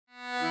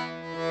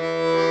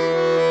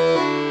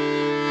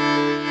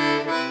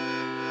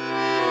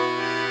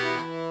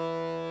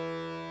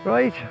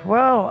Right,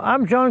 well,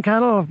 I'm John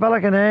Cannell of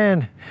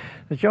Ballacarnane.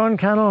 The John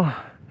Cannell,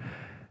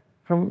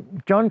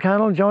 from John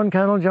Cannell,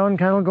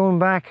 going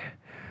back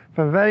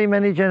for very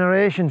many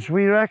generations.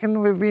 We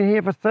reckon we've been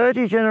here for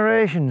 30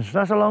 generations.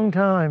 That's a long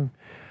time.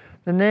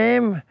 The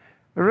name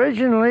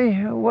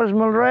originally was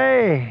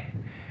Mulray.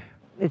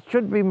 It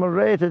should be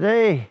Mulray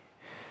today,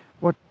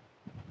 but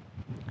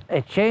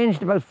it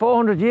changed about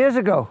 400 years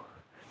ago.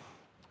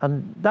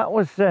 And that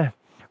was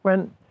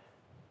when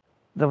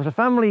there was a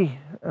family,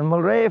 a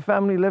Mulray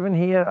family living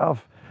here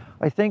of,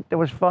 I think there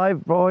was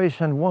 5 boys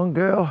and 1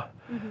 girl.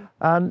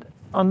 And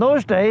on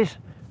those days,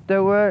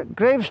 there were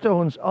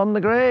gravestones on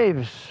the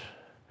graves.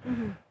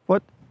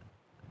 But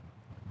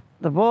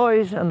the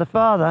boys and the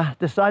father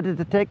decided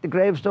to take the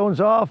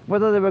gravestones off.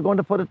 Whether they were going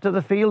to put it to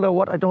the field or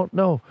what, I don't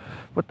know.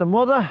 But the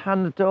mother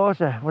and the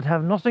daughter would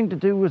have nothing to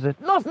do with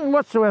it, nothing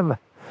whatsoever.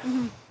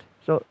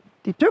 So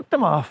they took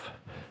them off.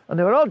 And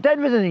they were all dead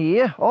within a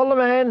year. All the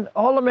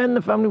men in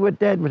the family were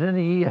dead within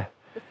a year.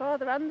 The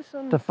father and the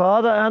sons? The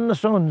father and the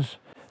sons.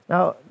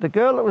 Now, the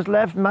girl that was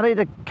left married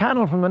a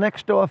Cannell from the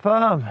next door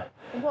farm.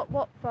 And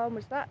what farm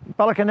was that?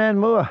 Ballacarnane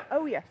Moor.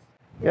 Oh, yes.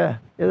 Yeah,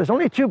 there's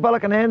only 2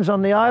 Ballacarnanes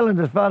on the island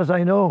as far as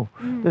I know.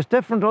 There's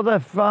different other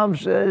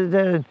farms,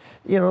 you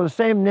know, the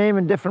same name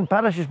in different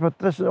parishes, but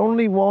there's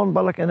only 1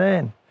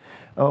 Ballacarnane.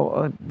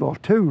 Or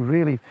 2,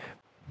 really.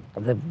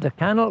 The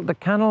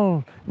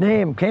Cannell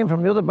name came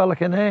from the other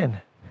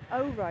Ballacarnane.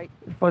 Oh, right.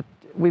 But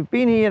we've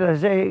been here,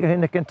 as I say,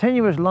 in a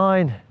continuous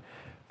line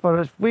for,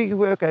 as we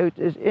work out,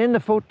 is in the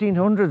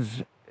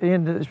 1400s,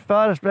 in as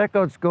far as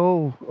records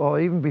go, or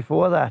even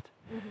before that.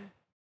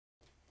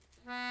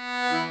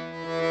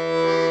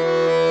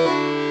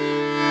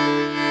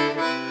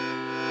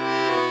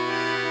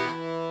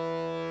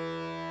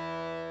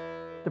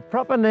 The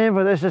proper name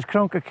for this is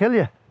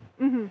Crunkakillia.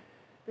 The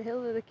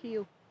hill of the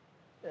keel.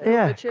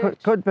 Yeah,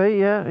 could be,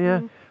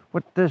 yeah.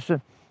 But there's,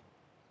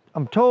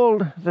 I'm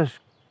told there's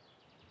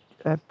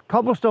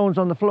cobblestones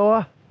on the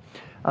floor,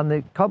 and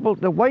the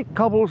white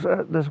cobbles.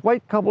 There's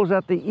white cobbles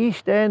at the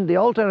east end, the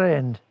altar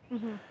end,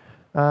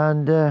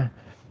 and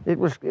it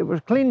was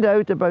cleaned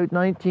out about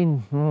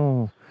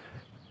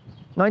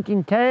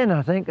 1910,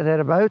 I think,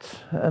 thereabouts,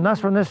 and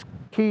that's when this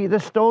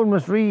stone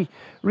was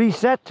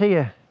reset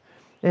here.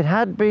 It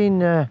had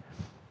been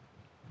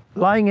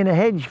lying in a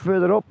hedge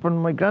further up,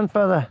 and my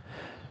grandfather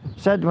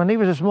said when he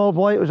was a small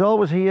boy it was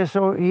always here,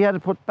 so he had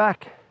it put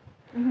back.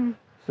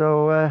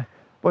 So.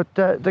 But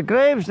the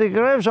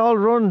graves all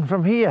run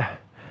from here.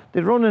 They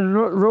run in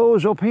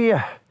rows up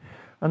here,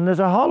 and there's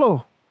a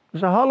hollow.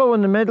 There's a hollow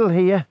in the middle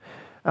here,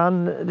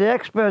 and the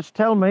experts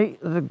tell me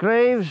the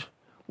graves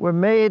were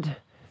made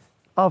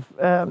of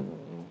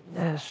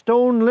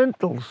stone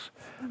lintels,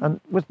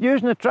 and with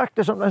using a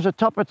tractor sometimes to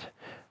top it,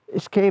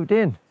 it's caved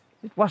in.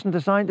 It wasn't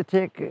designed to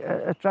take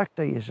a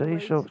tractor, you see,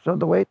 so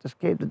the weight has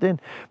caved it in.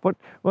 But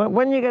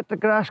when you get the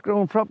grass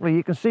growing properly,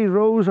 you can see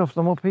rows of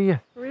them up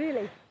here.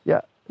 Really?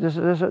 Yeah.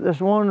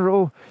 There's 1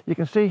 row, you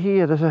can see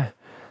here, there's a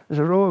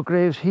row of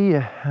graves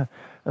here,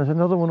 there's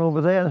another one over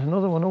there, there's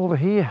another one over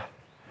here,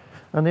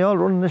 and they all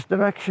run in this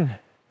direction.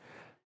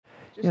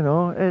 You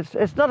know,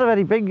 it's not a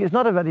very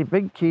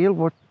big keel,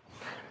 but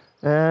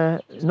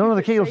none of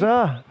the keels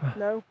are.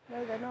 No,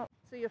 they're not.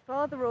 So your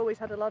father always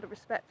had a lot of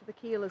respect for the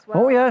keel as well?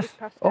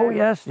 Oh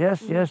yes,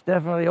 yes,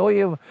 definitely. Oh,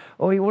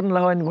 he wouldn't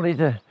allow anybody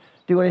to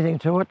do anything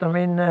to it. I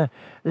mean,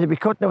 they'd be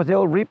cutting it with the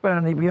old reaper,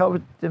 and he'd be out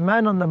with the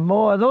man on the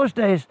mower. Those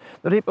days,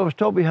 the reaper was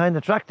towed behind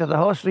the tractor, the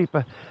horse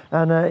reaper,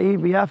 and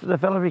he'd be after the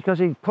fella because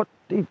he'd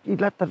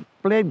let the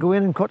blade go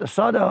in and cut the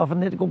sod off,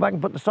 and they'd go back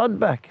and put the sod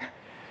back.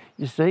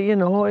 You see, you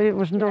know, there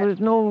was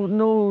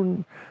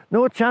no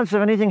chance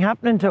of anything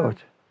happening to it.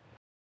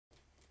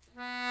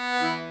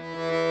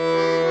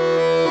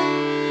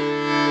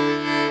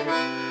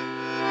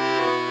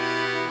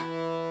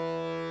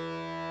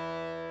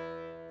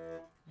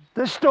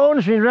 This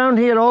stone's been around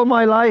here all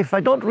my life. I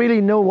don't really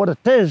know what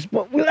it is,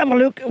 but we'll have a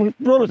look. We'll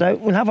roll it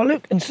out. We'll have a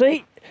look and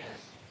see.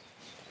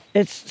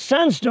 It's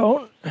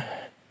sandstone.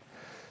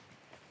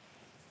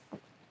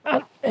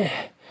 And it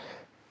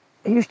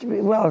used to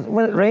be, well,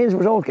 when it rains, it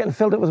was all getting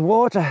filled up with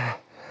water. I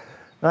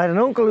had an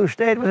uncle who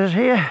stayed with us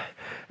here,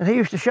 and he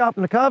used to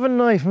sharpen the carving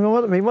knife.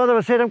 My mother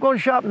would say, I'm going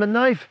to sharpen the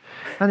knife,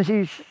 and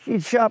he'd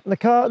sharpen the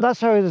carving. That's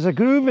how there's a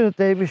groove in it.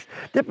 They was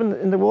dipping it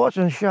in the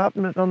water and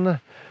sharpening it on the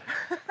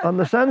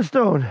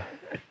sandstone.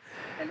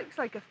 It looks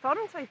like a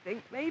font, I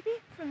think, maybe,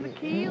 from the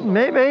keel?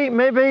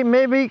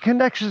 Maybe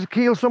connects to the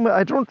keel somewhere.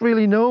 I don't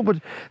really know,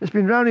 but it's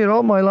been around here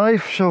all my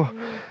life, so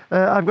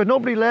I've got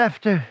nobody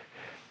left to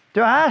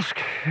ask.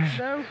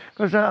 No.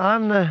 Because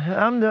I'm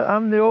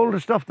the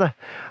oldest of the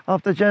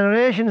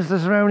generations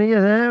that's around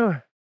here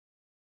now.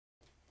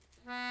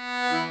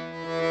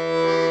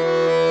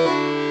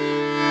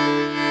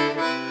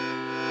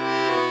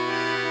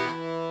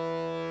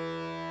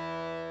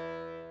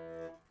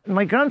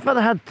 My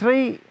grandfather had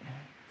 4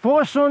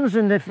 sons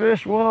in the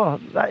First War.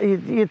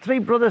 He had 3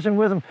 brothers in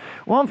with him.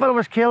 One fellow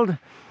was killed.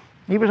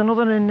 He was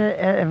another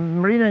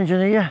marine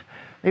engineer.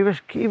 He was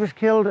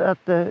killed at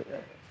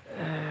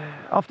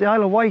off the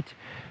Isle of Wight.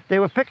 they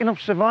were picking up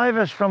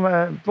survivors from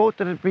a boat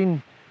that had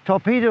been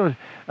torpedoed,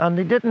 and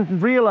they didn't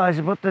realise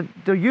it, but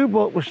the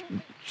U-boat was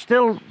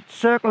still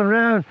circling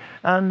around,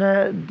 and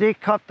they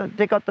got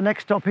the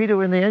next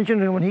torpedo in the engine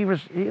room,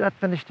 and that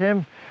finished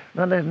him.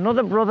 And there's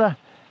another brother.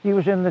 He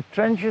was in the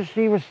trenches.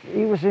 He was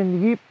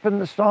in Ypres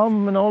and the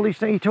Somme and all these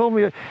things. He told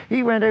me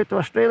he went out to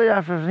Australia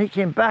after us, and he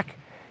came back.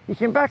 He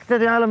came back to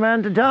the Isle of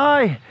Man to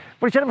die,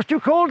 but he said it was too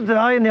cold to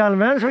die in the Isle of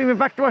Man, so he went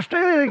back to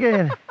Australia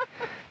again.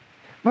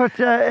 But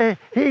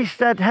he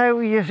said how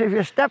if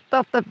you stepped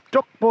off the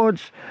duck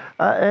boards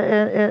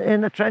in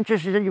the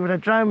trenches, he said you were a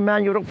drowned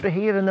man, you were up to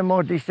here in the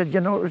mud. He said,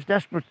 you know, it was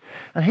desperate.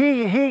 And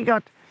he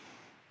got,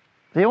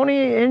 the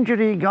only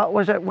injury he got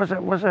was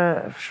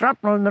a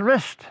shrapnel in the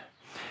wrist.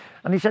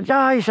 And he said,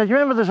 yeah, he said, you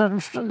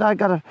remember I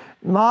got a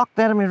mark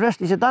there on my wrist.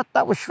 He said,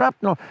 that was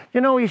shrapnel.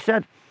 You know, he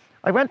said,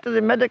 I went to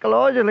the medical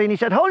orderly and he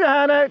said, hold your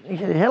hand out. He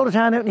said, he held his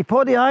hand out and he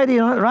poured the ID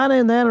on it, ran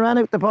in there and ran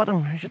out the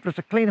bottom. He said, it was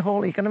a clean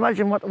hole. You can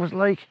imagine what it was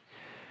like.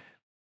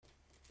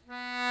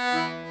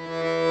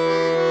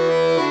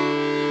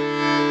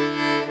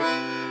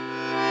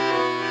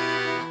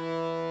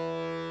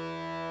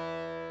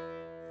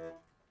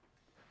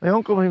 My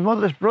uncle, my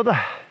mother's brother,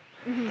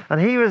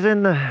 and he was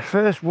in the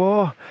First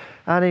War,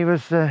 and he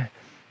was the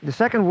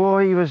Second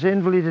War. He was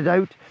invalided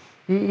out.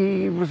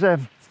 He was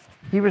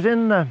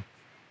in the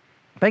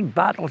big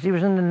battles. He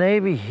was in the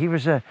Navy. He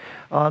was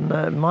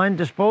on mine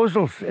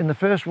disposals in the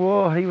First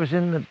War. He was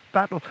in the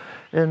battle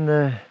in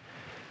the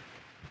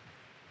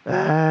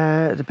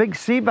big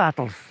sea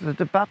battles.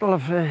 The Battle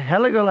of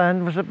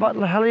Heligoland was the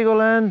Battle of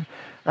Heligoland,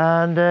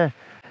 and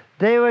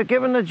they were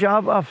given the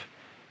job of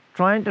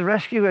trying to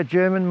rescue a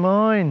German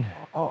mine,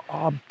 or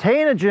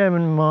obtain a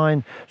German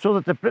mine, so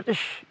that the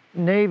British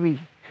Navy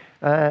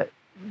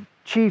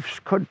chiefs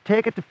could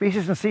take it to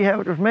pieces and see how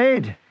it was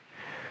made.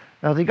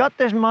 Now they got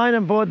this mine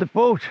on board the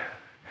boat.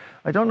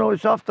 I don't know,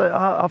 it's off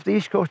the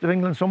east coast of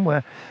England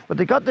somewhere, but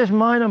they got this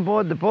mine on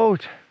board the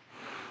boat,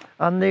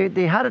 and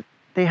they had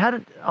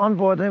it on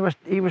board. And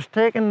he was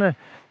taking the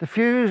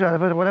fuse out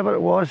of it, or whatever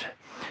it was.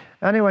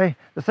 Anyway,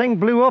 the thing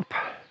blew up,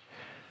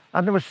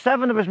 and there was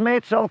 7 of his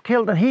mates all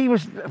killed, and he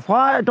was,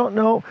 why I don't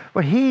know,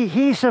 but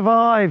he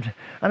survived,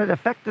 and it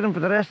affected him for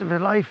the rest of his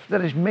life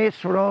that his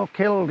mates were all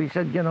killed. He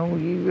said, you know,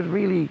 it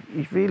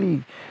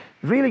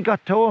really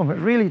got to him, it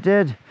really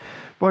did.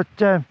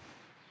 But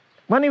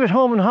when he was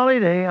home on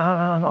holiday,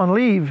 on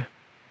leave,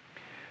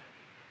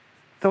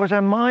 there was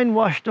a mine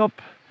washed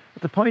up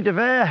at the Point of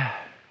Ayre.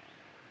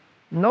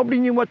 Nobody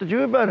knew what to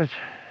do about it,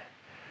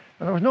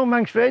 and there was no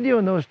Manx radio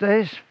in those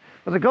days.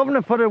 But the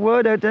governor put a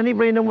word out to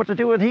anybody knew what to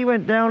do, and he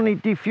went down and he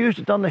defused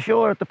it on the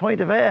shore at the Point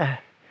of Ayre.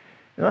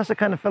 And that's the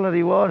kind of fella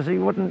he was. He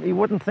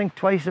wouldn't think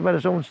twice about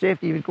his own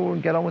safety. He would go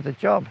and get on with the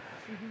job.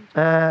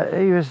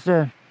 He was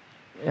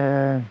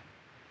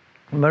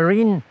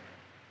Marine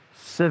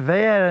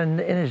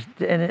surveyor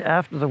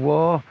after the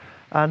war,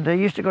 and he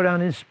used to go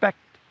down and inspect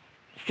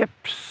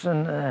ships.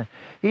 And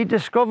he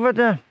discovered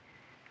a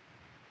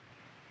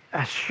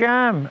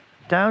sham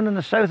down in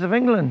the south of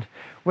England,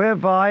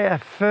 whereby a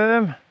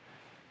firm,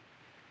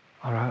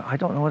 or I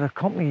don't know what a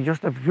company,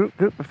 just a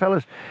group of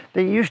fellas,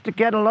 they used to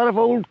get a lot of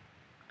old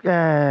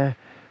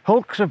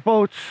hulks of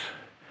boats,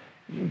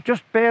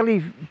 just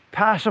barely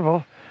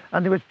passable,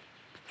 and they would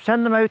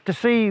send them out to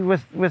sea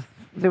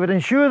they would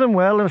insure them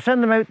well, they would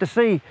send them out to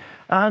sea,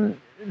 and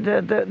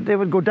they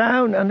would go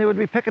down and they would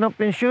be picking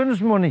up insurance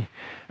money.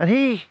 And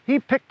he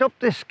picked up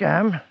this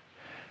scam,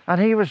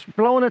 and he was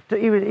blowing it,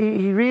 he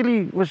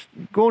really was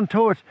going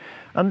to it,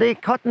 and they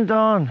cottoned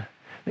on.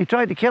 They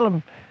tried to kill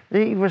him.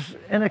 He was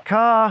in a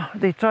car,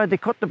 they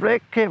cut the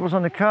brake cables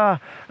on the car,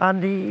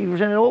 and he was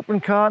in an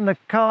open car, and the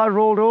car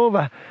rolled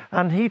over,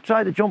 and he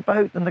tried to jump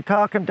out, and the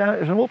car came down.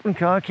 It was an open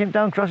car, came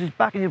down across his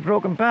back, and he had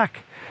broken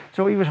back.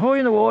 So he was high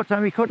in the water,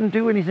 and he couldn't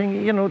do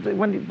anything, you know,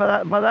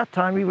 by that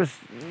time he was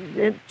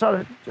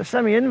sort of a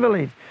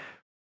semi-invalid.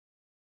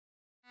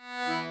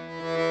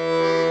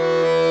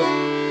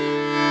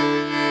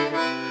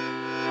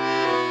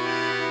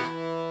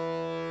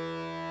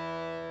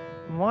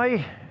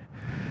 My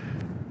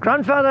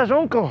grandfather's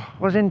uncle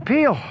was in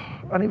Peel,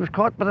 and he was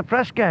caught by the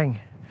press gang.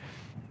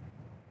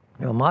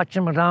 They were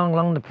marching him down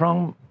along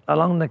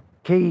the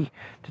quay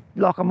to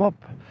lock him up.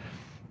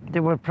 They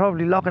were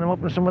probably locking him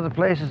up in some of the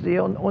places, the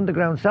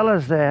underground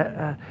cellars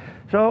there.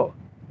 So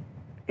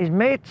his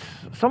mates,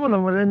 some of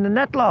them were in the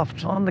net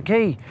lofts on the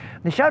quay.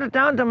 They shouted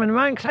down to him in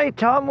Manx, "Hey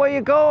Tom, where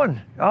you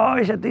going?" "Oh,"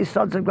 he said, "these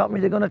sods have got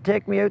me, they're going to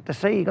take me out to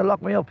sea, you're going to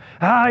lock me up."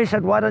 "Ah," he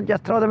said, "why don't you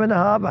throw them in the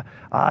harbour?"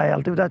 "Aye,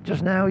 I'll do that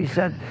just now," he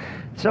said.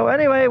 So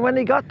anyway, when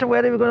he got to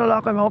where they were going to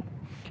lock him up,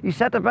 he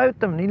set about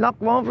them, and he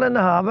locked one fella in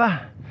the harbour,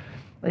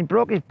 and he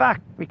broke his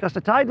back because the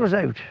tide was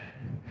out.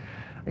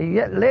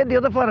 He laid the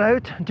other fella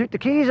out and took the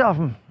keys off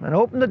him and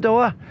opened the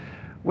door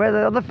where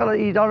the other fella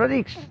he'd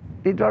already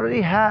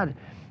had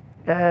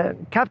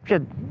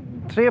captured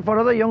 3 or 4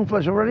 other young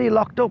fellas already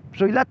locked up.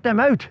 So he let them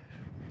out,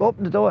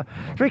 opened the door.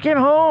 So he came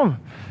home,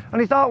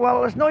 and he thought,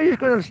 well, it's no use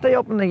going to stay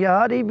up in the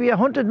yard, he'd be a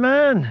hunted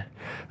man.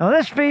 Now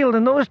this field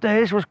in those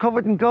days was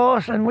covered in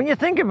gorse, and when you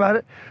think about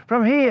it,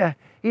 from here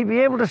he'd be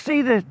able to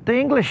see the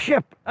English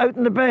ship out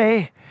in the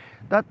bay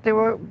that they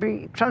were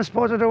be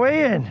transported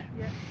away in.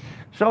 Yeah.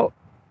 So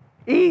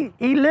he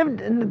lived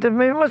in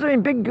there must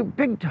have been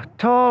big,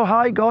 tall,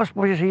 high gorse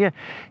bushes here.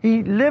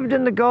 He lived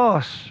in the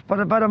gorse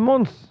for about a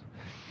month.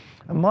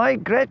 And my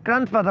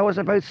great-grandfather was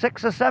about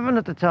 6 or 7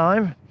 at the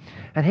time,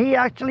 and he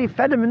actually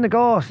fed him in the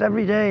gorse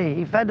every day.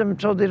 He fed him,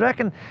 so they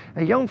reckon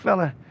a young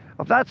fella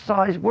of that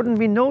size wouldn't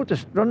be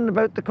noticed running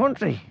about the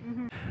country.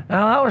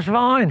 Now that was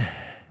fine,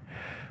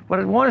 but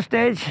at one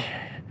stage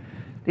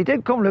they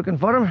did come looking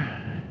for him,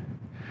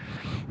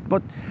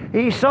 but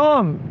he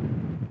saw him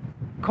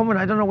coming.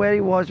 I don't know where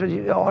he was, but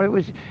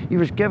he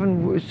was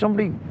given,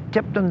 somebody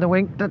tipped him the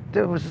wink that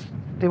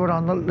they were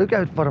on the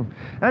lookout for him.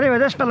 Anyway,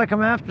 this fella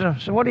came after him,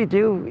 so what did he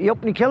do? He up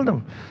and he killed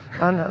him,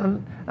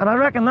 and I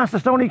reckon that's the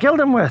stone he killed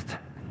him with.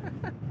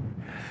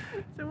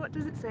 So what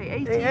does it say?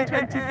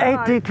 1825?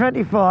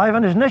 1825,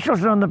 and his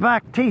initials are on the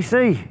back,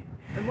 TC.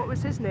 And what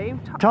was his name?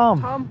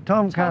 Tom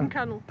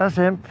Cannell. That's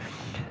him.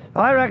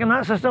 I reckon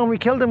that's the stone we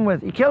killed him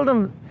with. He killed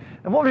him,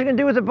 and what was he going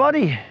to do with the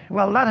body?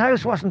 Well, that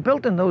house wasn't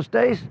built in those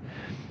days,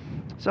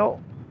 so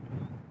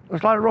there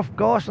was a lot of rough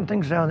gorse and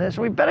things down there,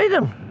 so we buried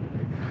him.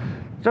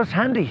 Just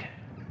handy.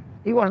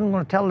 He wasn't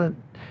going to tell the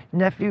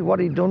nephew what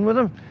he'd done with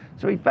him,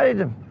 so he buried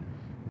him.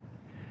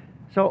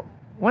 So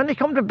when they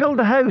come to build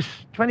the house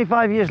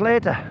 25 years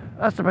later,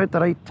 that's about the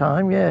right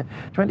time, yeah,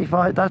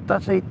 25,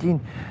 that's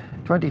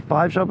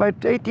 1825, so about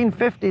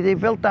 1850 they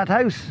built that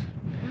house.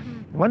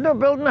 When they were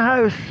building the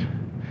house,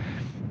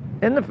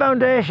 in the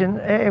foundation,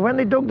 when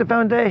they dug the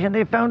foundation,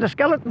 they found a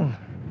skeleton,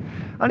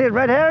 and he had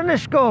red hair in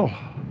his skull.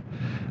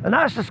 And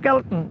that's the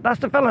skeleton,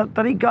 that's the fella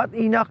that he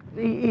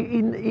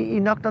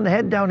knocked on the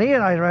head down here,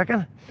 I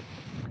reckon.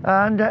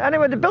 And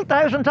anyway, they built the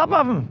house on top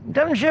of him,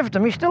 didn't shift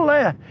him, he's still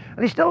there.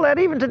 And he's still there,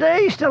 even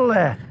today he's still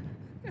there.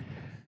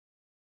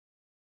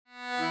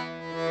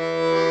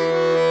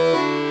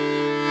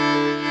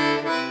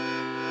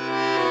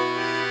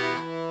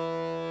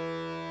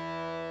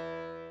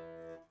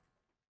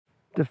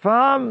 The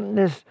farm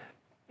is,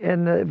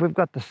 we've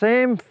got the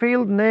same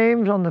field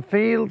names on the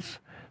fields.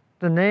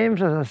 The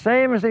names are the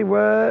same as they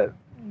were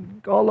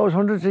all those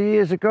hundreds of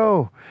years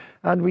ago,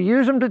 and we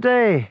use them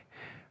today.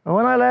 And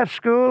when I left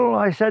school,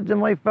 I said to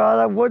my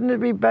father, wouldn't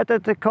it be better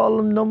to call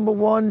them number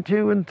 1,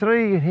 2 and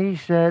 3? And he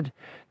said,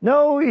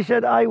 no, he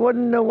said, I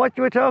wouldn't know what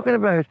you were talking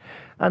about.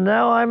 And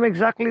now I'm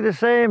exactly the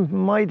same.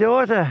 My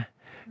daughter,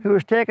 who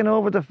has taken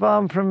over the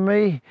farm from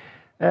me,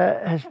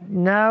 has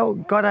now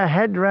got her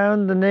head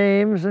round the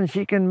names, and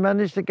she can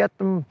manage to get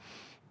them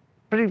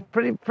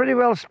pretty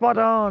well spot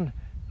on.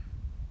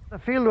 The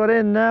field we're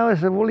in now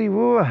is the Woolly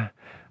Woor,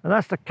 and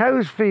that's the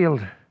cow's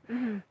field.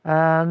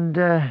 And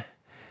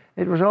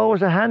it was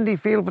always a handy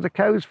field for the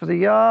cows for the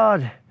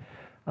yard.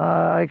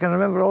 I can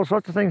remember all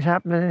sorts of things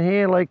happening in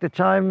here, like the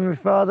time my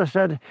father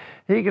said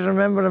he could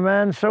remember a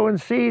man sowing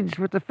seeds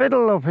with the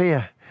fiddle up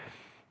here.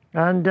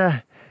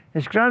 And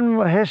his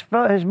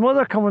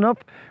mother coming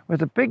up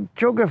with a big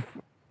jug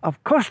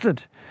of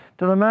custard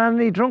to the man,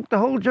 and he drunk the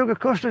whole jug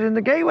of custard in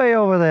the gateway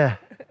over there.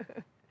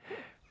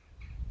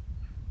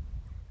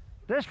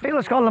 This field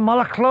is called the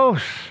Mulla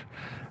Close,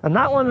 and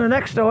that one, the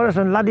next door, is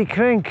in Laddie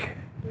Crink.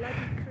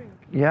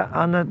 Yeah,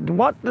 and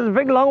the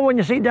big long one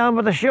you see down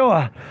by the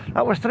shore,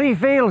 that was 3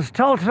 fields,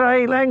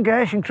 Taltray,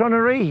 Lengesh and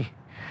Cronaree.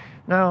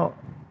 Now,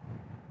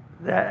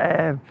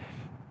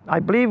 I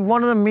believe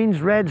one of them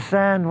means red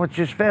sand, which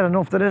is fair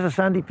enough. There is a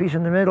sandy piece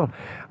in the middle.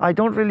 I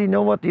don't really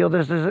know what the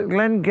others.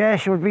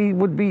 Glengesh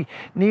would be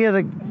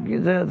near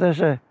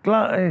there's a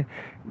Glenthur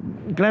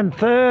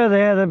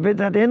there,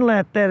 that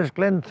inlet there is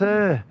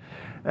Glenthur.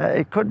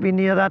 It could be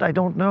near that, I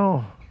don't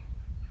know.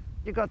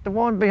 You got the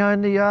one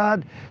behind the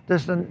yard,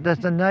 there's the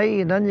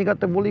Nye, and then you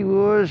got the Woolly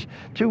Woors,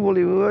 2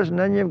 Woolly Woors, and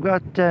then you've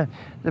got the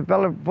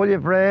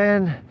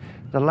Ballacarnane,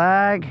 the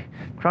Lag,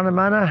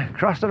 Cronamana.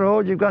 Across the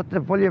road you've got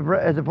the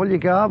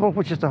Bullyagarble,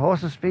 which is the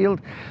horses'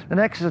 field. The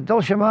next is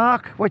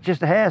Dulciamark, which is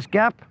the Hare's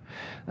Gap.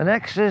 The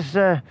next is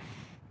the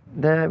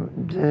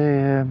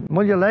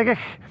Mulyalegich.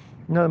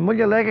 No,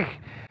 Mulyalegich.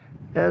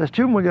 There's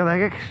 2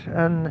 Mulyalegich,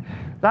 and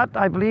that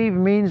I believe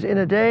means in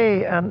a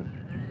day. And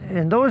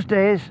in those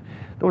days,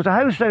 there was a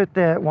house out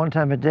there at one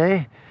time a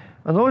day.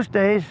 And those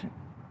days,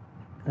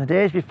 the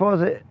days before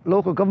the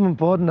local government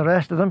board and the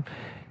rest of them,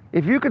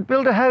 if you could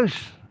build a house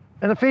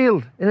in a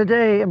field in a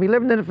day and be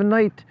living in it for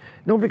night,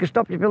 nobody could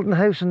stop you building a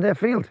house in their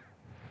field.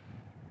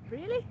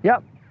 Really?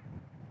 Yep.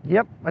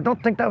 Yep. I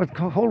don't think that would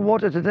hold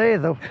water today,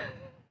 though.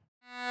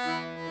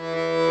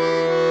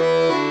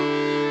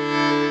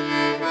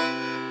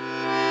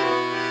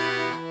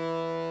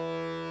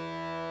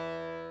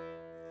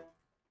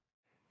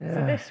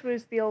 So this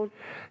was the old...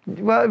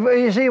 Well,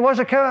 you see, it was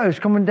a cow house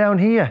coming down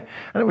here,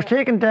 and it was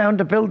taken down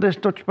to build this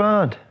Dutch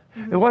barn.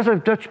 It was a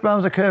Dutch barn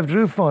with a curved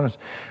roof on it.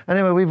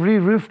 Anyway, we've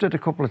re-roofed it a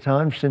couple of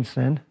times since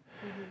then.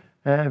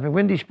 A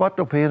windy spot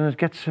up here, and it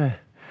gets, you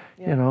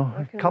know,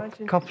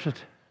 cops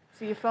it.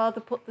 So your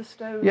father put the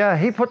stones? Yeah,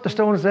 he put the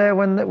stones there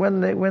when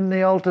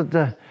they altered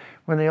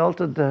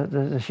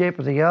the shape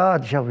of the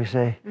yard, shall we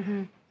say.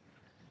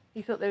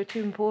 He thought they were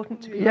too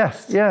important to be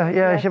Yes, lost.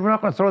 yeah. He said, we're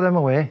not going to throw them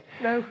away.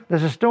 No.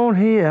 There's a stone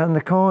here in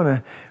the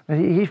corner.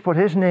 He's put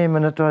his name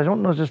in it. I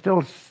don't know if it's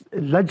still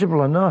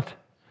legible or not.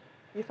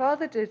 Your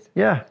father did?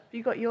 Yeah. Have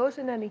you got yours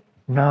in any?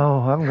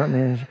 No, I haven't got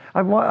any.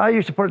 I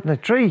used to put it in a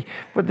tree,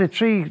 but the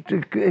tree,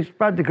 it's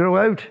bad to grow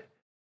out.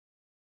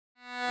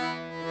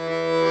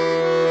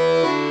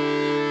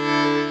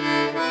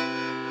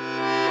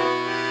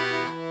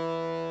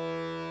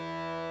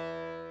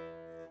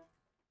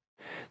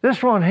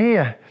 This one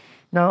here,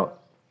 now,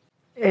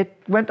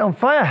 it went on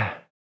fire.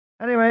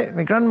 Anyway,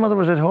 my grandmother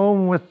was at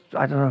home with,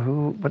 I don't know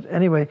who, but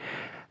anyway,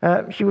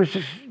 she was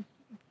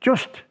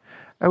just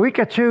a week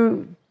or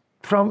two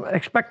from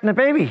expecting a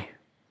baby.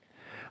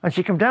 And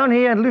she came down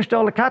here and loosed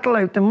all the cattle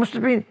out. There must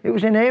have been, it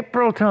was in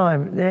April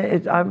time,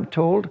 I'm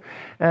told.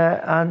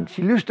 And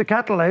she loosed the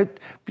cattle out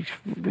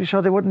so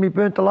they wouldn't be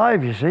burnt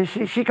alive, you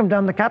see. She came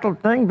down the cattle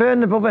thing,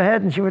 burned above her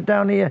head, and she was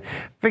down here,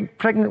 big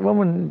pregnant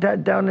woman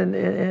down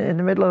in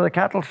the middle of the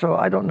cattle. So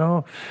I don't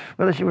know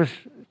whether she was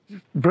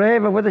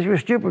brave or whether she was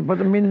stupid. But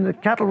I mean, the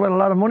cattle were a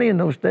lot of money in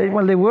those days.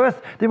 Well, they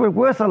were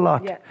worth a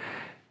lot. Yeah.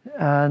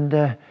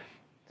 And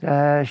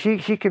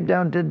she came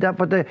down and did that,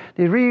 but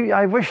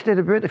I wish they'd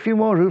have built a few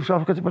more roofs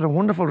off, because they put a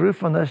wonderful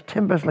roof on. There's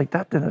timbers like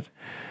that in it.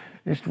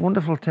 It's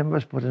wonderful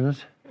timbers put in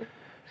it.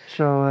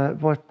 So,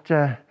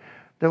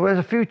 there was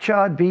a few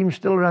charred beams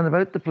still around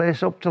about the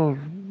place up till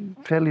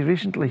fairly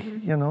recently,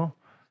 you know.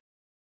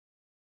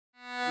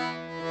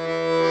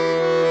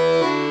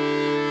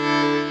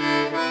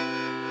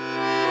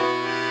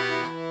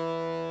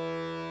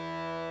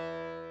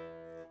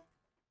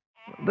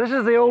 This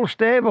is the old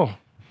stable.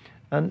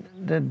 And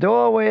the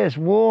doorway is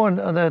worn,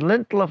 and the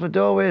lintel of the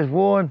doorway is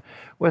worn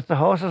with the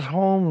horses'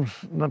 homes.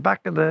 In the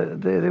back of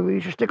we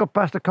used to stick up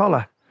past the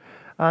collar.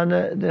 And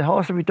the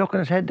horse would be ducking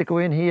his head to go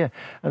in here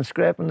and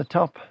scraping the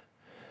top.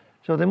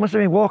 So they must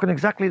have been walking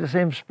exactly the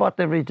same spot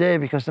every day,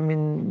 because, I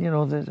mean, you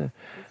know, the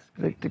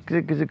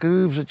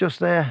grooves are just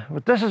there.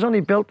 But this is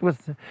only built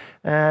with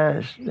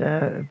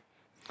mud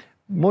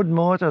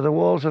mortar. The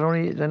walls are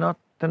only, they're not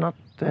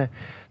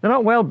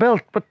well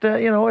built, but,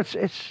 you know,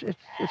 it's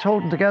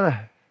holding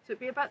together. So it'd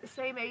be about the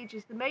same age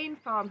as the main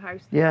farmhouse?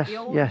 Yes, the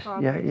old yes,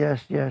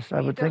 farmhouse. yes, I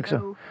would think so.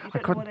 You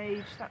don't know what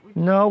age that would be?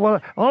 No, well,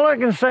 all I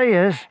can say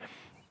is,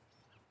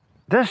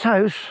 this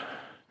house,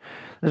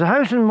 there's a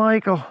house in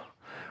Michael,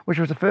 which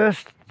was the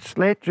first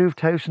slate-roofed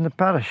house in the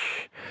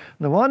parish.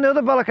 And the one near the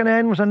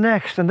Ballacarnane was the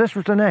next, and this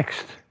was the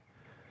next.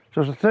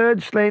 So it's the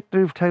third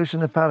slate-roofed house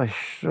in the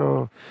parish.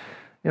 So,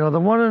 you know, the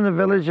one in the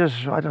village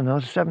is, I don't know,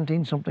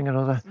 17 something or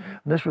other.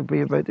 And this would be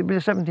about, it'd be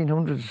the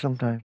 1700s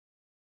sometime.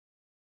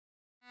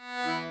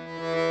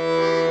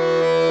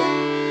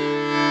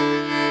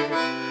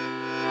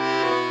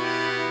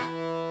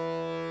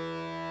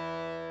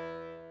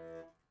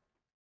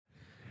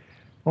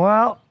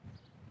 Well,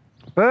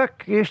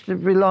 Burke used to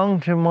belong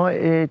to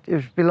it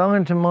was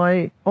belonging to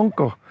my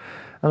uncle.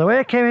 And the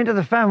way it came into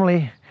the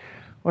family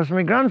was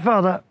my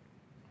grandfather,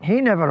 he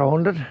never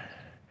owned it,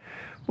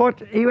 but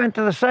he went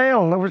to the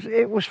sale.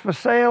 It was for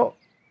sale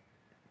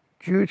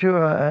due to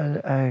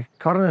a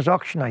coroner's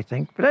auction, I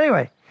think. But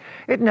anyway,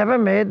 it never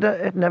made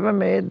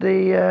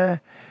the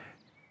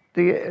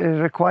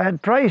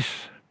required price,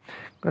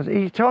 because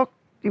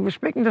he was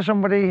speaking to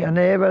somebody, a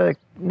neighbour,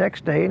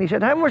 next day, and he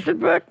said, "How much did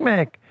Burke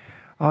make?"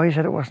 Oh, he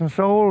said it wasn't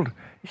sold.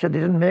 He said they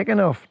didn't make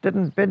enough, it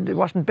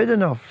wasn't bid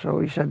enough.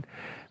 So he said,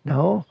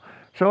 no.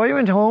 So he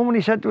went home and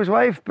he said to his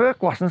wife,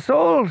 "Burke wasn't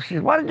sold." She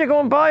said, "Why didn't you go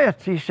and buy it?"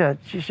 She said,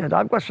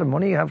 "I've got some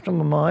money, I have some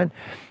of mine,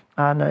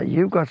 and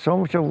you've got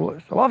some." So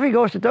off he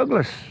goes to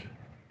Douglas.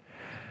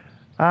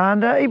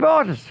 And he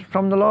bought it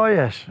from the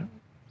lawyers.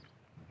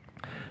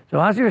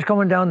 So as he was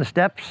coming down the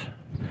steps,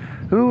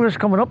 who was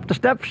coming up the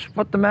steps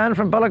but the man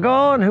from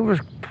Ballacarnane, who was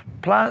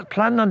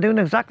planning on doing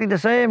exactly the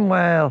same.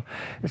 Well,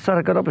 it sort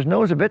of got up his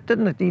nose a bit,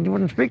 didn't it? He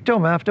wouldn't speak to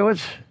him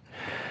afterwards.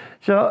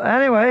 So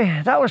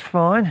anyway, that was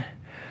fine.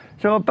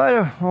 So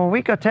about a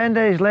week or 10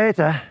 days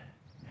later,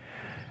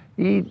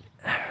 the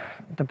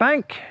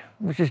bank,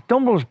 which is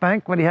Dumble's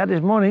bank, when he had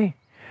his money,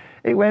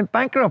 it went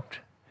bankrupt.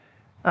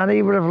 And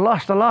he would have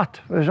lost a lot.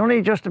 It was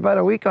only just about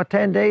a week or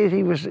 10 days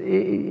he was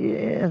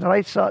in the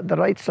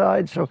right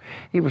side, so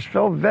he was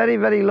so very,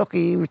 very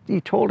lucky.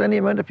 He told any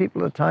amount of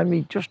people at the time,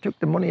 he just took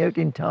the money out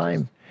in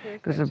time.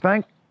 Because the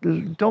bank,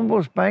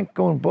 Dumble's bank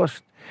going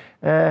bust,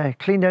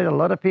 cleaned out a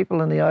lot of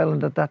people in the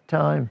island at that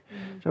time.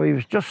 So he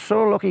was just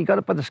so lucky, he got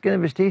it by the skin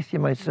of his teeth, you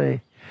might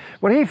say.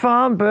 Well, he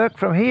farmed Burke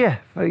from here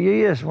for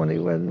years when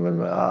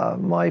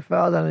my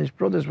father and his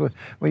brothers were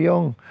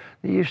young.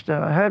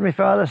 I heard my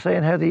father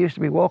saying how they used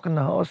to be walking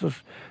the horses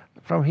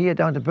from here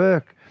down to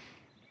Burke.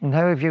 And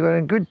how if you were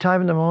in good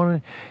time in the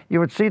morning, you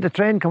would see the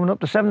train coming up,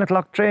 the 7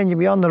 o'clock train, you'd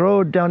be on the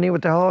road down here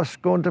with the horse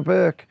going to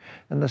Burke,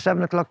 and the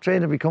 7 o'clock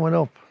train would be coming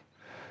up.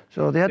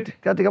 So they had to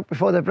get up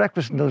before their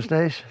breakfast in those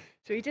days.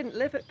 So he didn't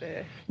live at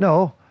Burke?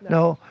 No,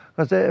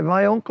 because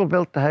my uncle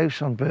built the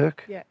house on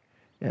Burke. Yeah.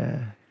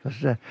 Yeah.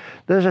 Because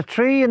there's a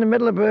tree in the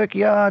middle of Burke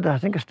Yard, I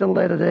think it's still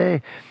there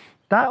today.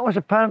 That was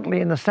apparently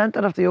in the centre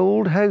of the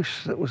old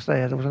house that was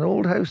there. There was an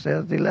old house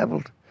there that they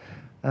levelled.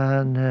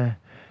 and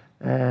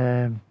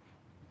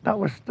that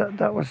was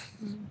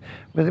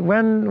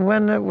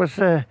when it was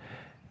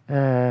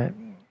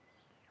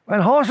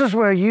when horses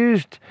were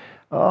used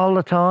all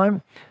the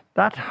time.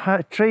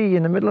 That tree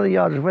in the middle of the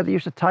yard is where they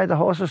used to tie the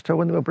horses to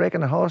when they were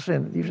breaking a horse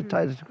in. They used to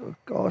tie the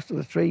horse to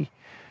the tree.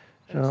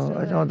 So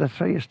I know the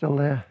tree is still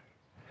there.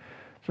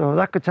 So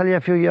that could tell you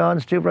a few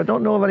yarns too, but I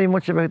don't know very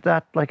much about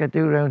that like I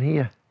do around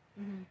here.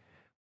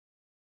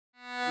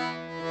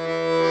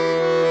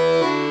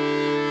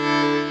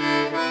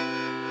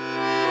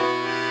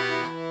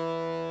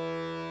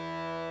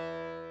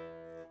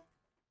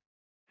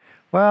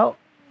 Well,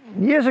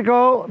 years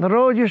ago, the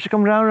road used to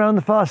come round around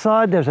the far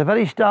side. There was a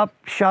very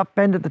sharp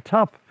bend at the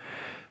top.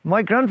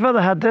 My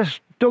grandfather had this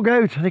dug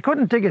out, and he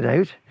couldn't dig it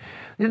out.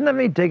 He didn't have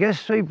any diggers,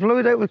 so he blew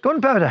it out with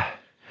gunpowder.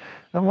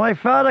 And my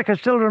father could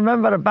still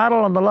remember a battle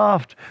on the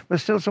loft with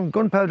still some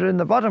gunpowder in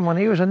the bottom when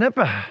he was a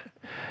nipper.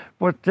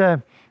 But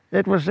I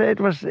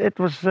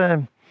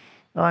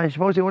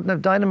suppose they wouldn't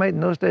have dynamite in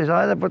those days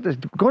either, but the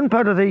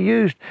gunpowder they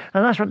used,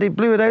 and that's what they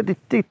blew it out.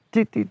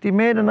 They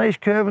made a nice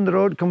curve in the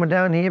road coming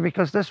down here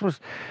because there was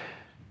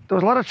a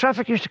lot of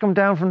traffic used to come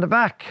down from the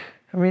back.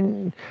 I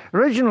mean,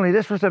 originally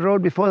this was the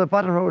road before the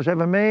bottom road was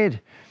ever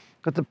made.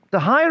 But the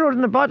high road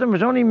in the bottom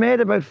was only made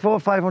about 400 or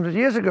 500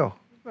 years ago.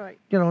 Right.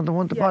 You know, the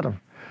one at the bottom.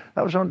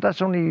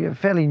 That's only a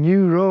fairly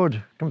new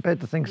road compared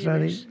to things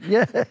around here.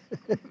 Yeah.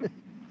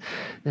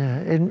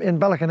 Yeah, in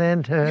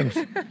Ballacarnane terms.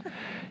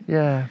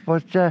 Yeah,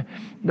 but a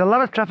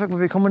lot of traffic would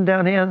be coming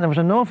down here, and there was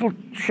an awful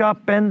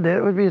sharp bend there.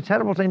 It would be a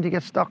terrible thing to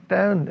get stock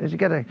down, as you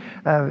get a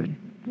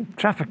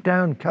traffic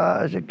down,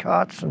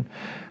 carts and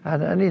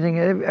anything.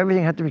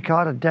 Everything had to be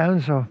carted down,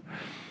 so,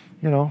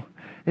 you know,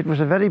 it was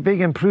a very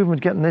big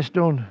improvement getting this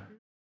done.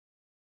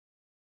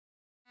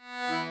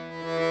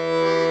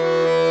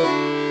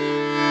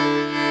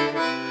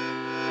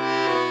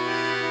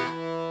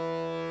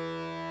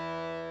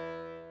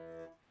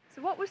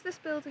 What was this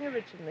building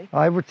originally?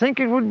 I would think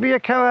it would be a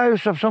cow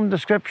house of some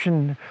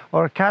description,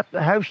 or a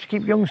house to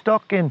keep young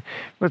stock in.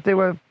 But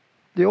the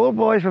old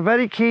boys were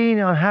very keen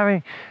on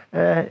having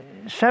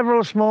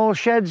several small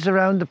sheds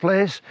around the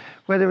place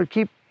where they would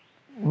keep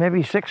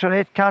maybe 6 or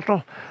 8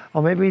 cattle,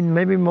 or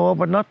maybe more,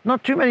 but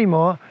not too many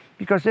more,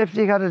 because if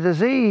they got a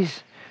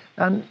disease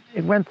and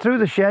it went through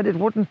the shed, it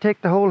wouldn't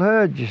take the whole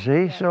herd, you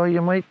see. Yeah. So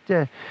you might,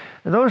 in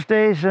those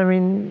days, I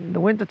mean, the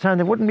winter time,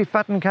 they wouldn't be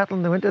fattening cattle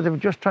in the winter, they were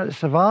just trying to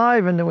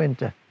survive in the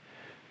winter.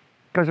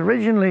 Because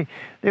originally,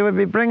 they would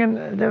be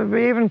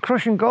even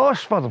crushing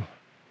gorse for them.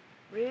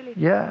 Really?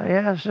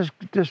 Yeah,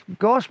 there's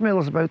gorse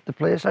mills about the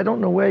place. I don't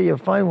know where you'll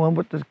find one,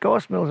 but there's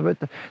gorse mills about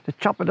to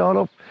chop it all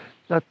up,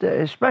 that,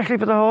 especially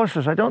for the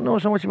horses. I don't know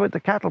so much about the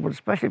cattle, but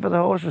especially for the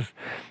horses.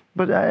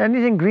 But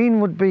anything green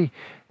would be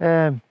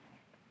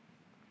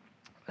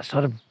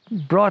sort of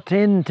brought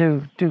in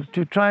to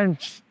try and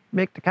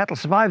make the cattle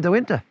survive the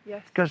winter.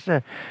 Yes. Because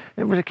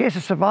it was a case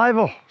of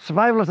survival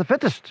of the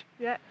fittest.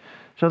 Yeah.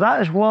 So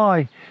that is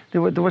why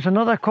there was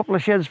another couple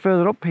of sheds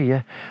further up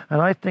here,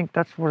 and I think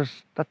that's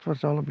what's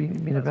all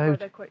been about. That's why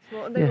they're quite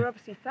small, and they were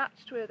obviously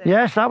thatched, were they?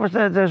 Yes, that was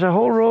there's a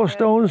whole row of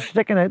stones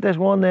sticking out. There's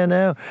one there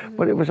now,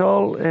 but it was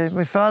all.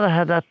 My father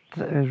had that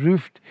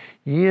roofed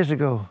years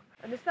ago.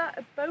 And is that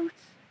a boat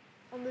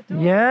on the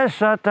door? Yes,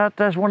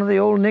 that's one of the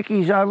old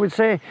nickies. I would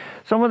say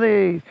some of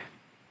the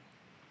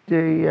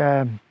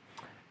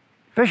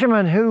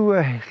fishermen who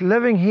were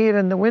living here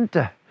in the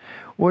winter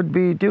would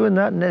be doing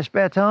that in their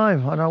spare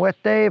time, on a wet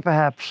day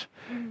perhaps,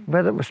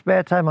 whether it was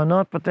spare time or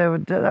not, but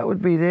that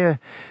would be there.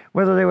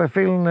 Whether they were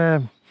feeling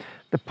the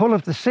pull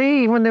of the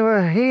sea when they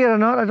were here or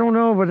not, I don't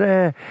know, but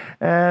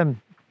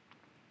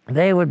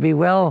they would be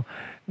well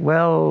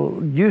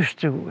used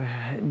to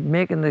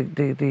making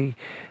the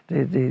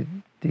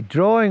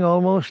drawing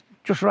almost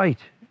just right.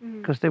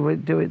 Because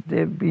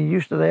they'd be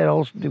used to that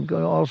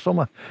all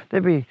summer.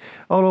 They'd be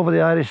all over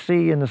the Irish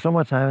Sea in the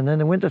summertime, and then in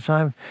the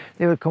wintertime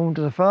they would come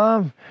to the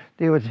farm.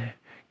 They would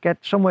get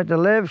somewhere to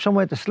live,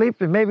 somewhere to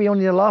sleep. Maybe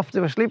only a loft they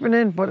were sleeping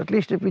in, but at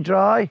least it'd be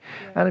dry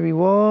and it'd be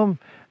warm.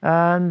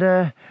 And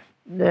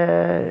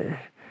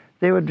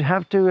they would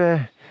have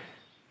to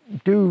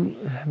do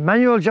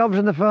manual jobs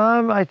in the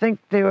farm. I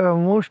think they were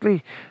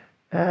mostly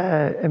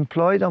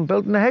employed on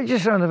building the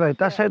hedges round about.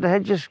 That's how the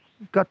hedges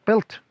got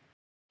built.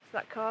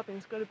 That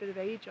carving's got a bit of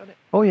age on it.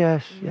 Oh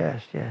yes,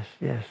 yes.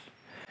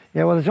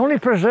 Yeah, well, it's only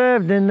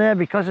preserved in there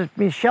because it's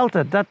been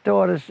sheltered. That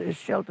door is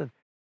sheltered.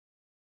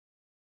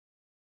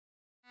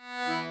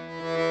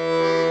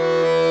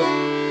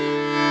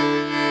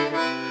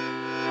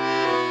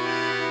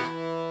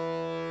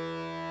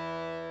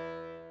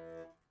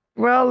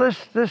 Well,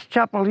 this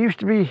chapel used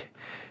to be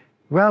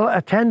well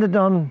attended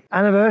on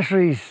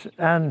anniversaries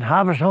and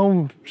harvest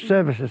home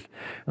services.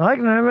 And I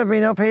can remember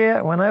being up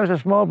here when I was a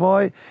small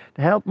boy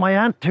to help my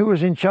aunt, who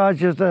was in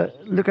charge of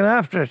looking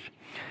after it,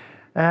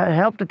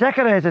 helped to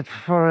decorate it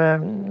for,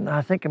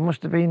 I think it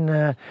must have been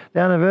the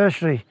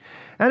anniversary.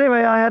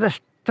 Anyway, I had a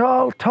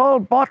tall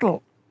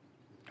bottle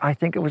I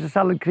think it was a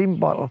salad cream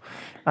bottle,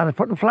 and I was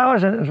putting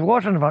flowers in it, and was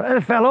watering the bottle, and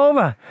it fell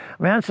over.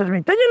 My aunt said to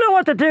me, "Did you know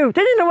what to do?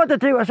 Did you know what to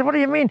do?" I said, "What do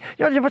you mean?"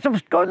 You put some,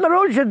 go in the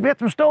road, you should get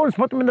some stones,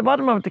 put them in the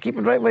bottom of it to keep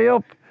it right way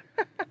up.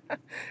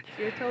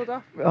 She had told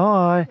off. Oh,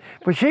 aye.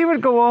 But she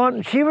would go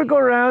on, she would go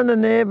around the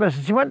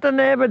neighbours. She went to the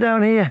neighbour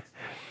down here,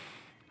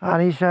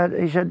 and she said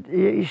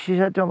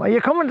to him, "Are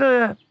you coming to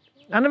the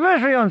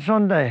anniversary on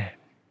Sunday?"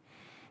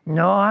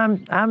 "No,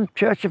 I'm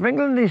Church of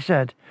England," he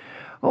said.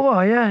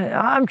 "Oh,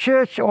 yeah, I'm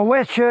church, or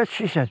we're church,"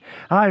 she said.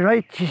 "Aye,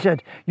 right," she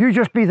said, "you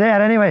just be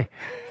there anyway."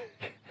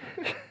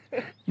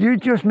 "You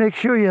just make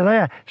sure you're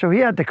there." So he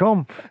had to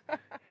come.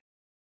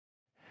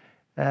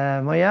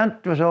 My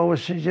aunt was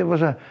always, there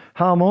was a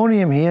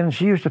harmonium here, and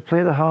she used to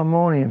play the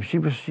harmonium. She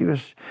was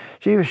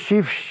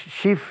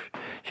chief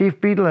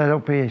beadle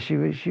up here.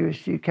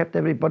 She kept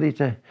everybody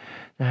to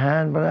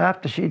hand. But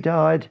after she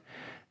died,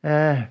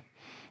 there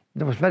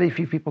was very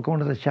few people going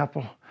to the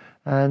chapel,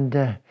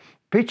 and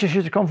preachers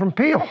used to come from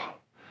Peel.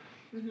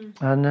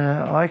 And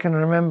I can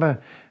remember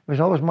it was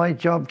always my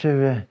job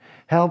to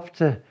help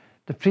the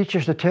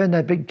preachers to turn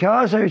their big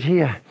cars out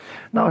here.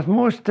 And I was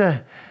most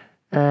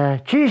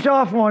cheesed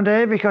off one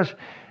day because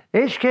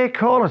H.K.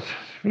 Collett,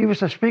 he was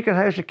the Speaker of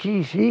the House of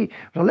Keys. He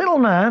was a little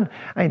man,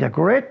 and he had a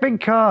great big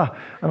car,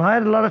 and I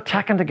had a lot of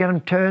tacking to get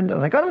him turned,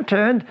 and I got him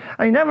turned,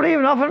 and he never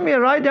even offered me a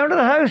ride down to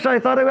the house. I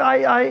thought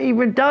he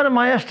went down in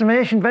my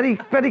estimation very,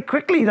 very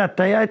quickly that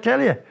day, I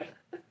tell you.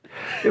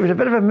 It was a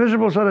bit of a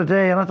miserable sort of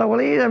day, and I thought, well,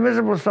 he's a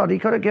miserable sod. He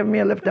could have given me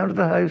a lift down to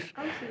the house.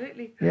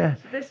 Absolutely. Yeah.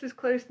 So this was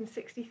closed in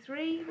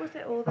 '63, was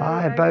it? Or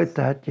about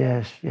that,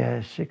 yes,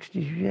 60,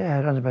 yeah,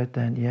 around about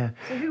then, yeah.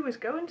 So who was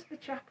going to the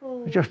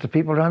chapel? Just the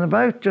people round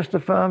about, just the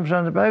farms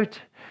round about.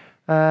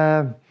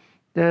 The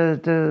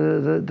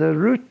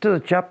route to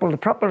the chapel, the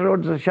proper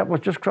road to the chapel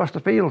was just across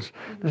the fields.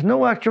 There's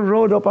no actual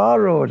road up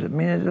our road. I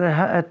mean,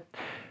 at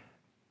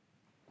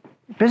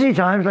busy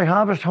times like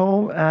Harvest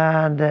Home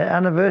and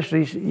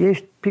anniversaries,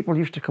 people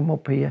used to come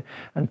up here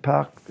and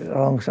park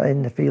alongside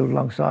in the field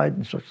alongside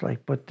and such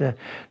like. But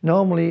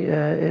normally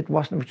it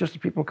wasn't. It was just the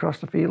people across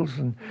the fields,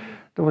 and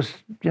there was,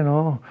 there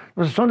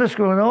was a Sunday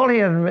school and all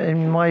here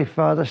in my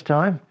father's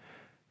time,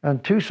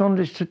 and two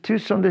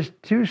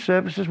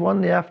services, one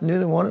in the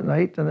afternoon and one at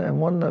night, and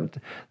one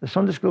the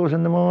Sunday school was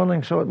in the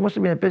morning. So it must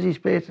have been a busy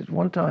space at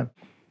one time.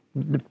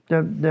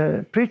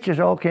 The preachers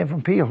all came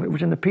from Peel. It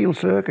was in the Peel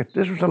circuit.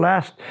 This was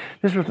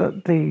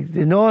the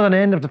northern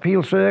end of the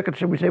Peel circuit,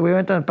 so we say. We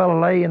went down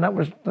Ballacarnane, and that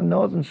was the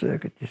northern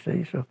circuit, you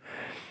see. So,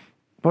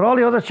 but all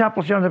the other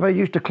chapels around about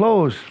used to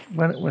close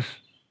when it was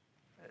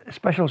a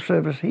special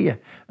service here,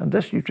 and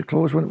this used to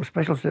close when it was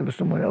special service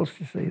somewhere else,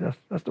 you see.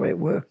 That's the way it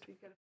worked.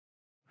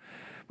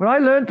 But I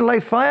learned to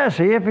light fires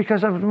here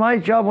because it was my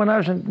job when I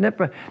was in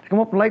Nipper to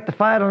come up and light the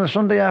fire on a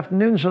Sunday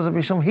afternoon so there'd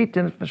be some heat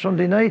in it for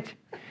Sunday night.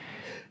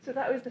 So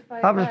that was the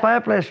fire. That was the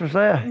fireplace was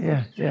there,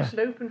 yeah. Just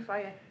an open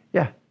fire.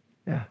 Yeah.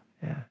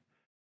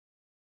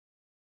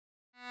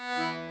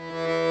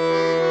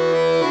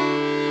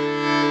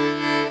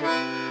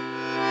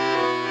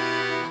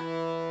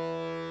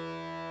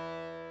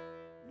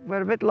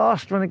 We're a bit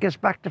lost when it gets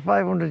back to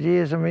 500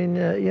 years. I mean,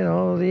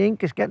 the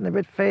ink is getting a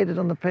bit faded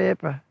on the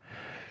paper.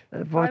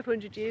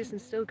 500 years and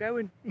still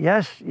going.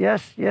 Yes.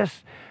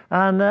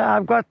 And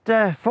I've got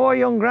 4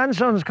 young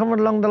grandsons coming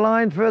along the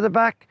line further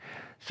back,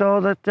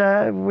 so that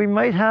we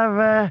might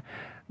have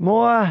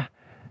more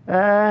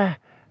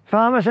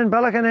farmers in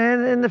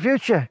Ballacarnane in the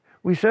future.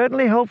 We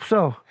certainly hope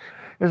so.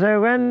 Because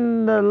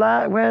when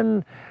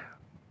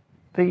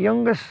the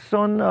youngest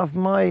son of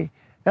my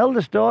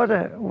eldest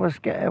daughter was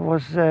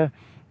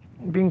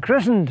being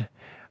christened,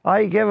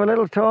 I gave a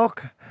little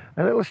talk,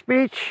 a little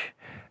speech,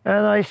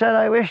 and I said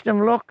I wished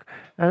him luck,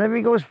 and if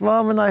he goes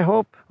farming, I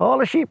hope all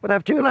the sheep would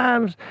have 2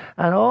 lambs,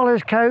 and all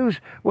his cows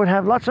would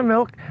have lots of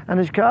milk, and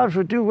his calves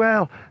would do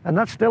well, and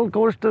that still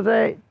goes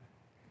today.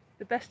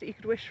 The best that you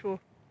could wish for.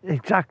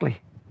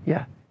 Exactly,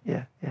 yeah.